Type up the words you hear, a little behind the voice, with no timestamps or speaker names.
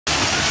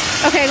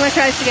Okay, I'm gonna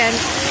try this again.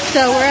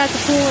 So we're at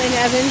the pool in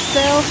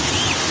Evansville.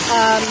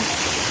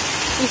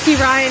 You see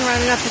Ryan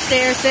running up the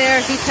stairs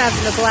there. He's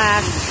having a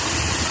blast.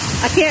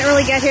 I can't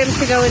really get him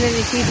to go in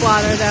any deep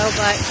water though,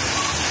 but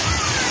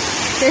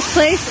this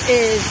place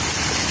is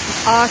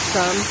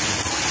awesome.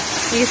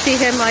 You can see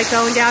him like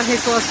going down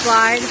his little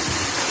slide.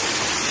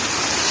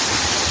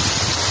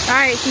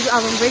 Alright,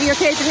 I'm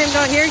videotaping him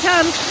going, here he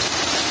comes.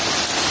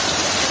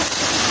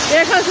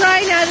 There comes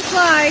Ryan down the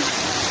slide.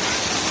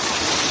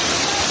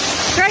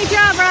 Great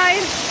job,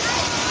 Ryan.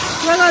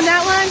 Run on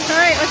that one.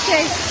 Alright, let's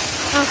see.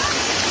 Oh.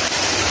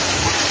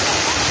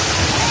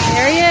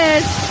 There he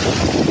is.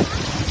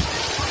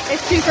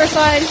 It's super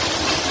fun.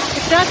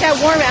 It's not that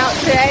warm out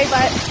today,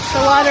 but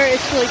the water is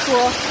really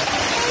cool.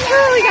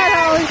 Oh, we got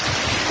Ollie.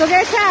 Go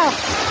get a towel.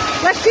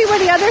 Let's see where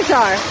the others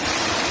are.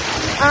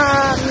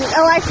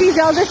 Oh, I see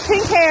Zelda's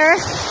pink hair.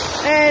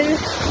 And,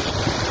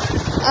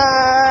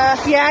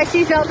 yeah, I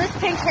see Zelda's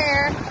pink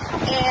hair.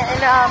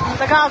 And,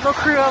 the goggle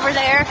crew over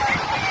there.